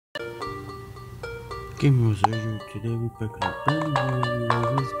Game was earlier today. We back in a brand new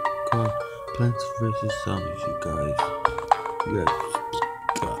video. This is called Plants vs Zombies, you guys. You guys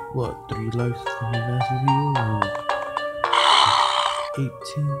got what, 3 likes from the last video and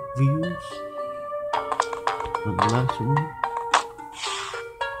 18 views on the last one.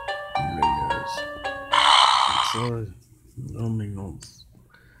 Alright guys, I'm sorry, don't make no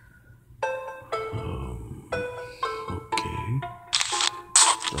okay.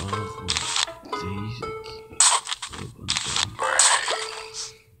 Start with these again.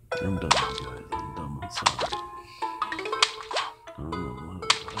 I'm done, guys. I'm done. I'm sorry. I don't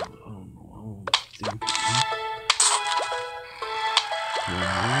know. I don't think.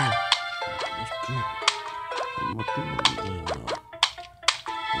 Yeah, that's good. I'm not doing it now.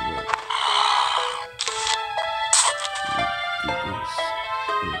 Do this.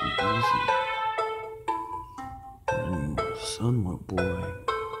 It'll be easy. And my son, my boy.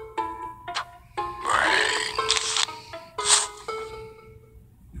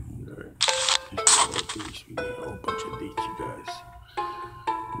 We got a whole bunch of these, you guys.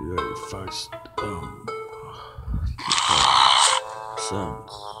 We got the first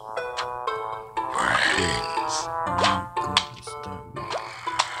sons. I'm going to start with alright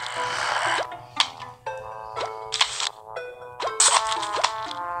guys,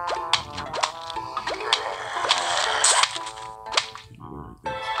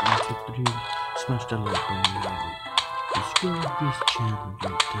 1, 2, 3. Smash that like button. Subscribe to this channel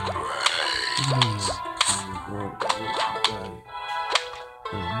right there.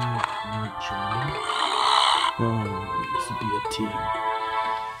 This would be a team.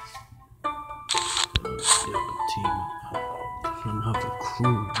 A team. I'm gonna have a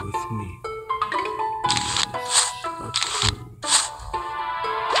crew with me. Yes, a crew.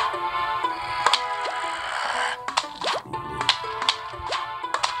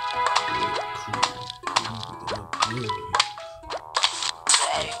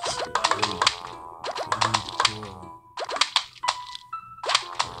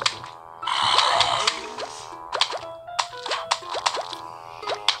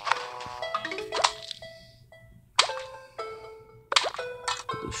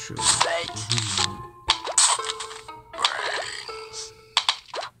 Sure.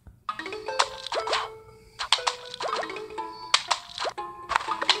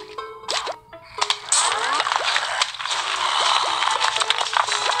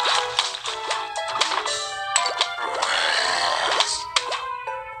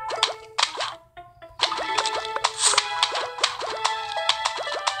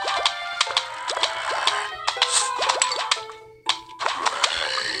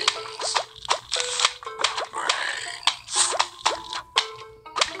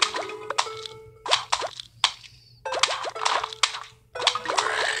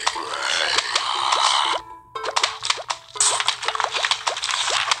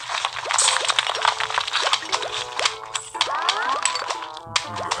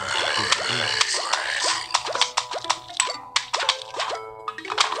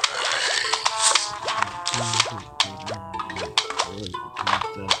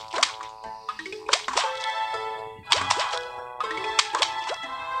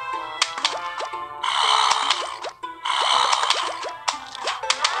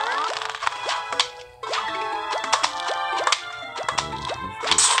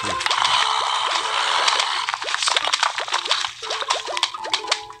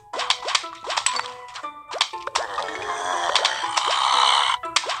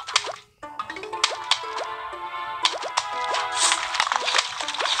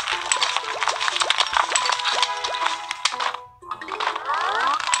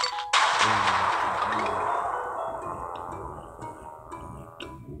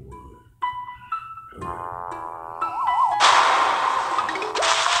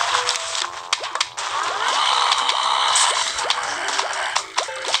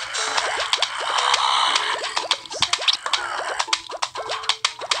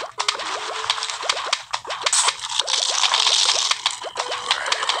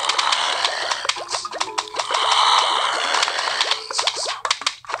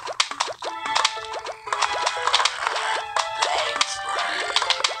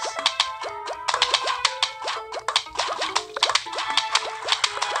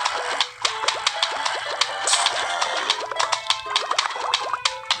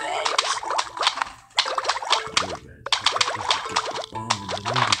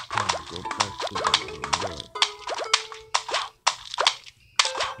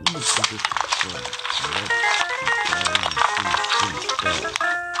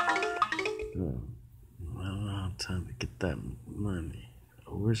 Time to get that money. I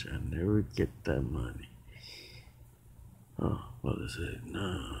wish I never get that money. Oh, what is it?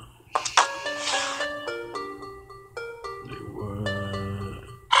 No. They were.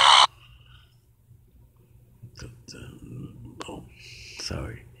 Oh,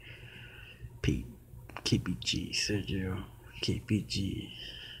 sorry. Pete. KPG, Sergio. KPG.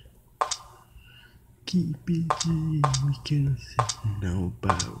 KPG. We can't say no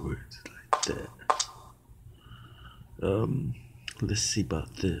bad words like that. Let's see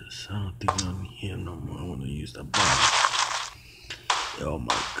about this. I don't think I'm here no more. I want to use the bomb. Oh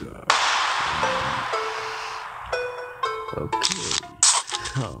my god. Okay.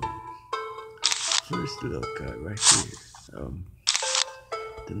 First little guy right here.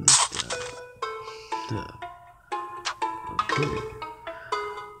 Then this guy. Okay.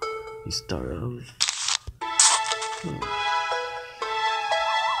 You start off.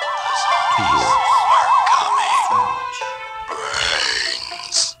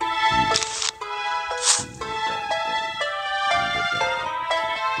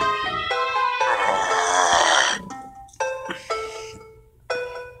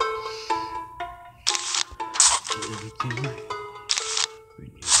 Everything right. We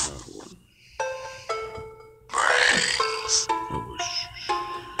need another one. I wish.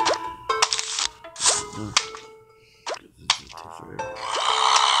 No. Because this will take forever.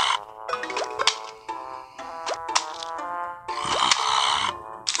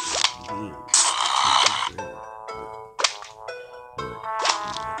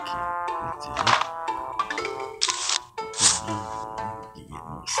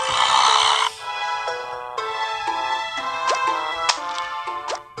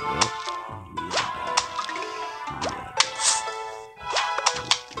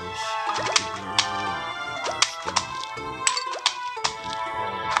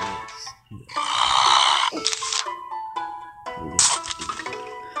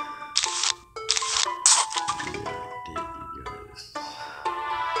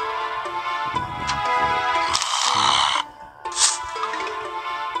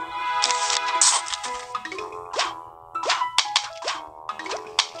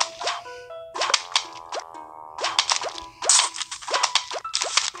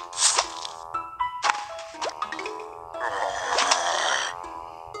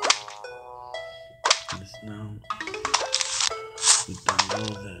 Now we've done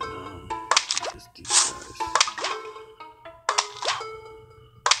all that now. Just these guys.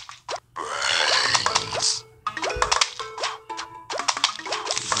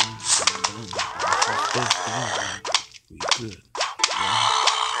 We good.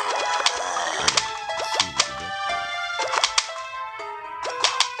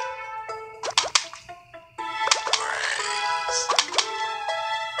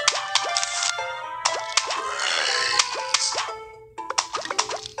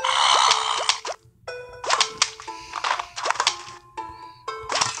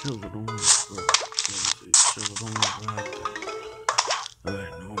 Shove it on, bro. Shove it on right there.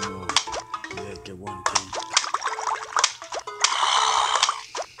 Alright, no more. Yeah, get one tank.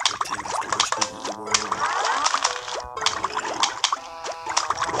 The tank is the worst thing in the world.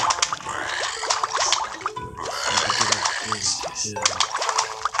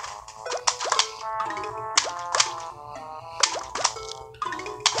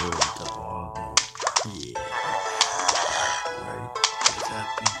 Yeah. Right? It's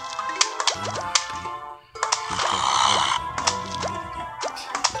happy. I'm happy.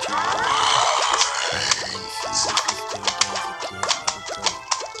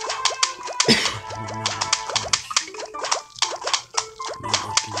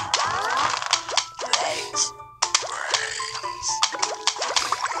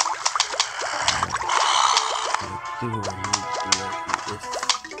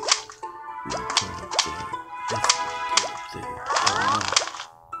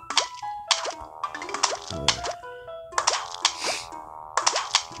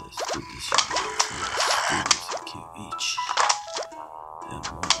 Each and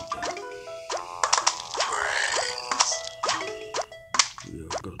one of them. We'll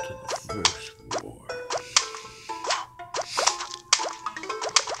go to the first war.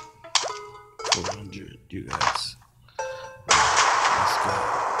 400, you guys. Let's go.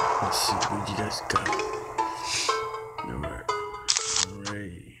 Let's see what you guys got. Alright.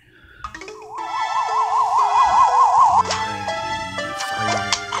 Alright.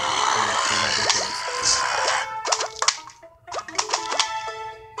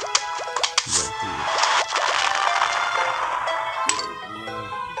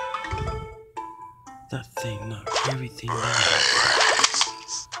 That thing knocked everything down. The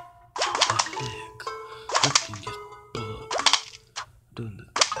heck? That thing just blew up. Doing that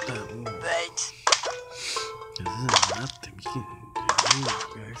one. This is nothing. You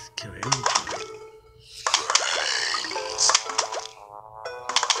guys kill everybody.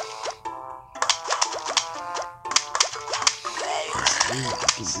 We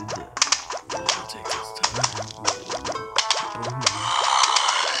can do that. It'll take us time.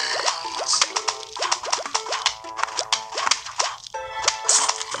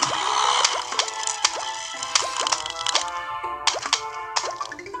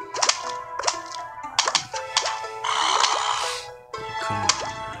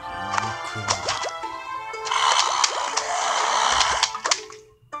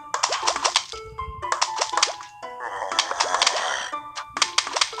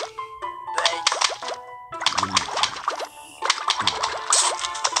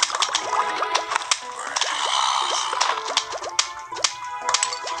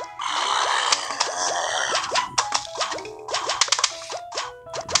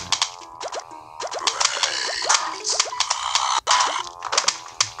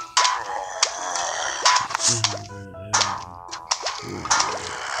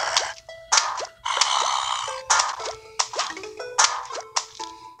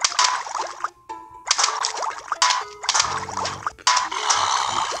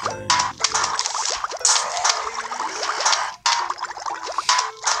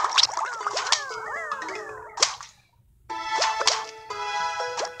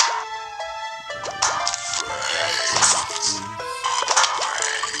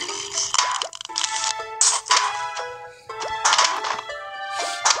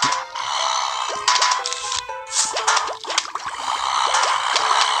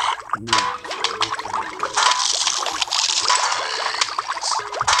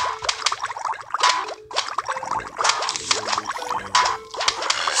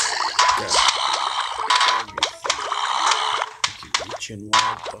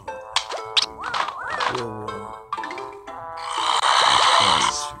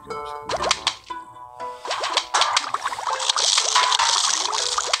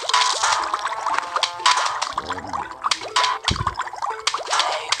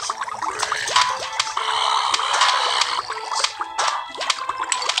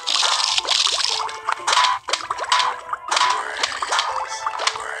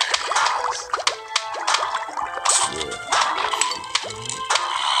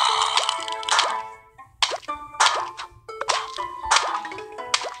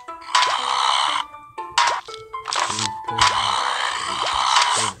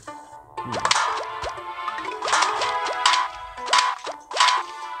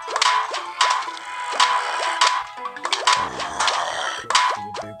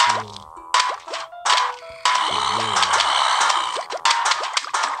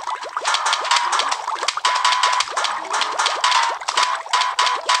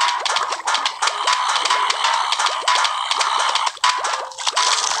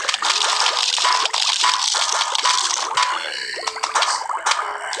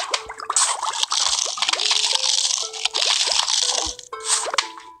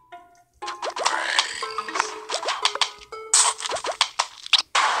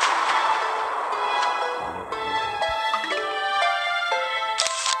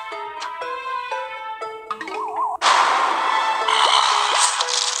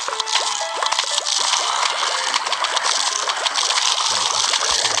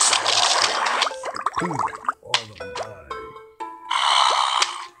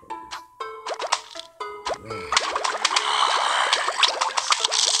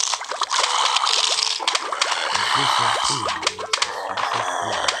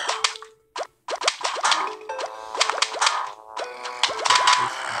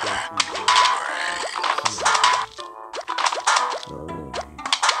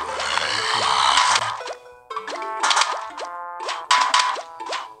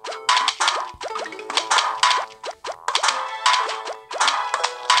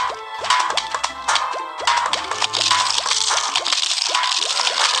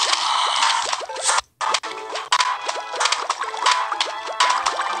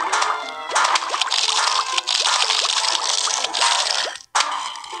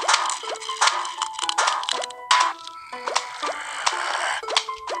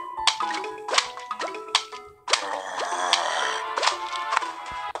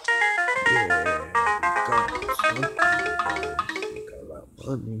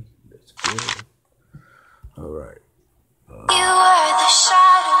 Money. That's good. Alright. You were the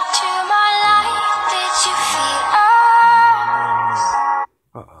shadow to my light. Did you feel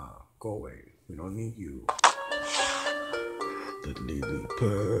go away. We don't need you. The lily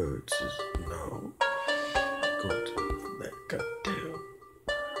birds is no. Go to that goddamn.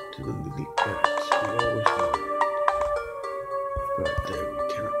 To the lily birds. We always know. Right there, we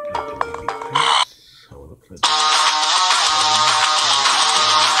cannot play the mini pets. I wanna play the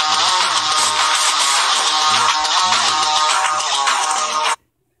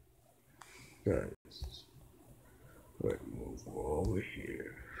guys. Wait, move over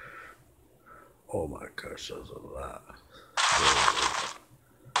here. Oh my gosh, there's a lot.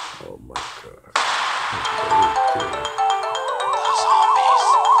 Oh my god. The zombies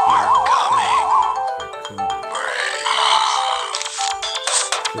are coming.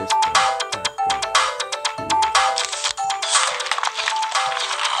 Please don't attack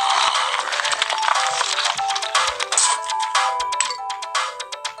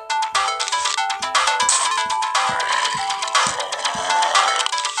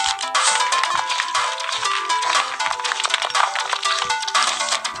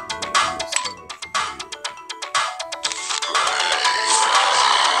us here.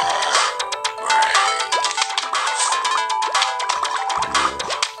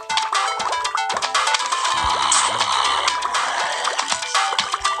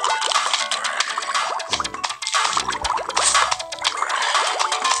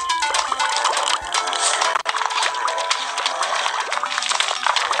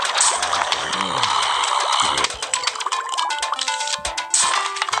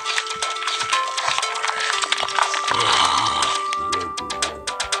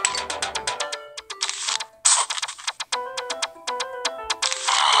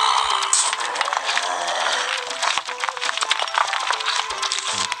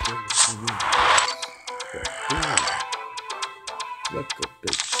 Look at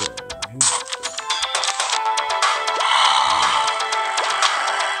this thing.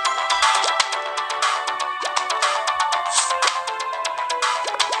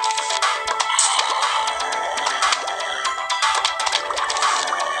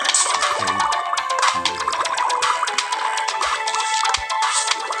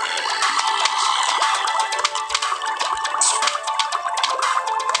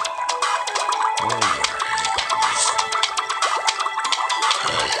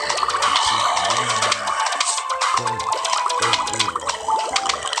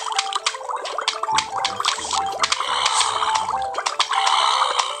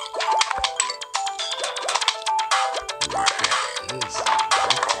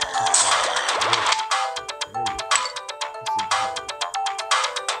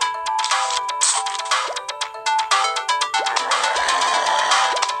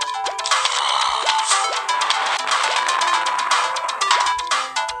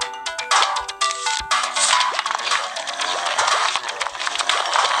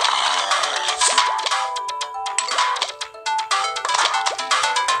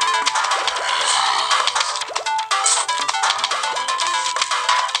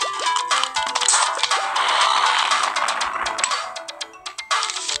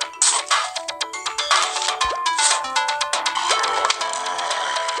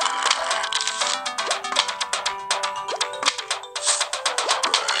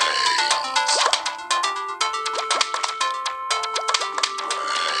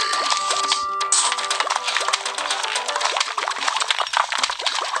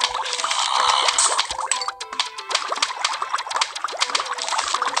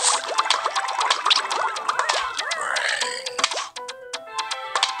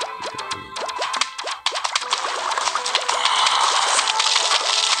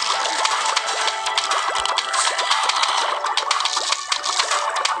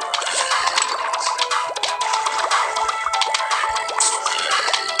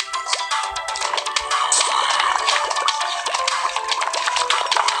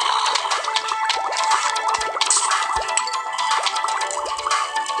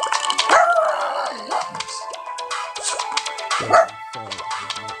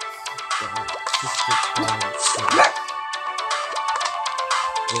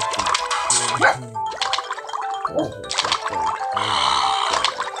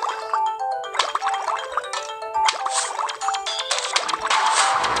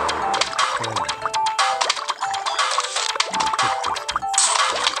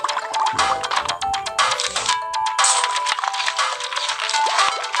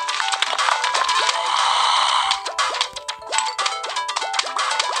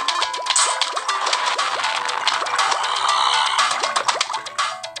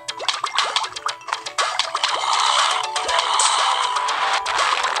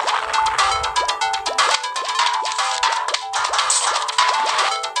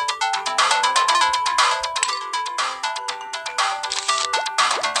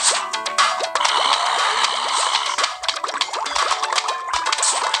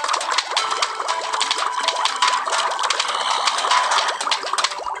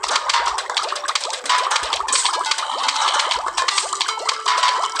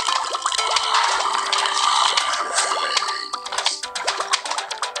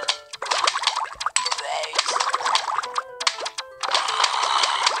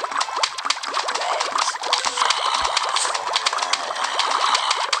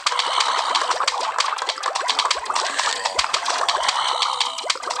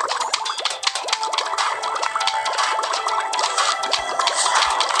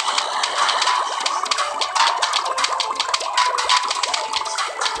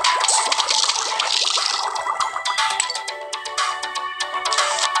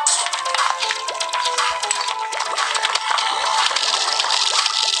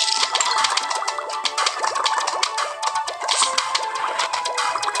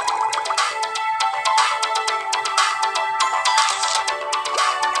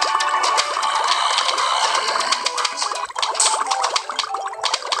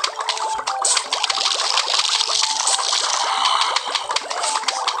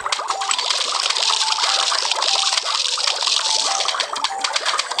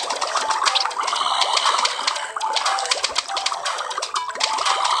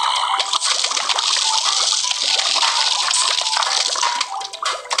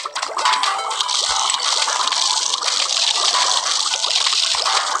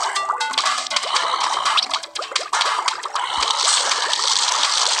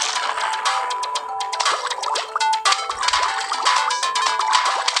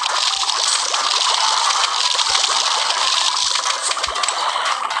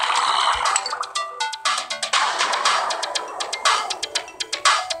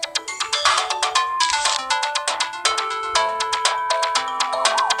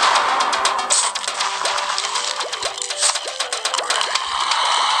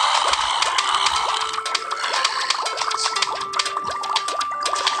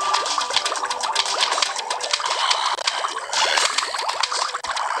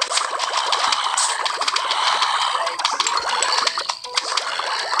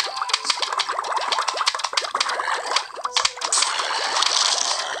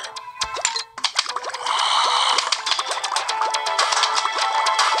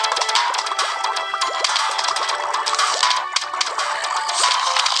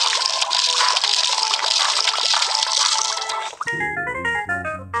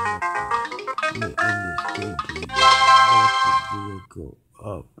 go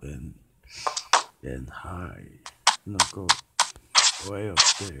up and high. No, go way up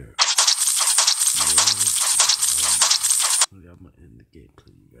there. I'm gonna end the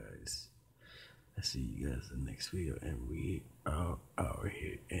gameplay, you guys. I'll see you guys in the next video, and we are out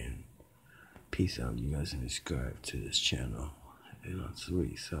here. And peace out, you guys, and subscribe to this channel. And I'm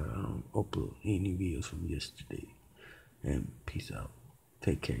sorry, I don't upload any videos from yesterday. And peace out.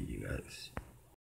 Take care, you guys.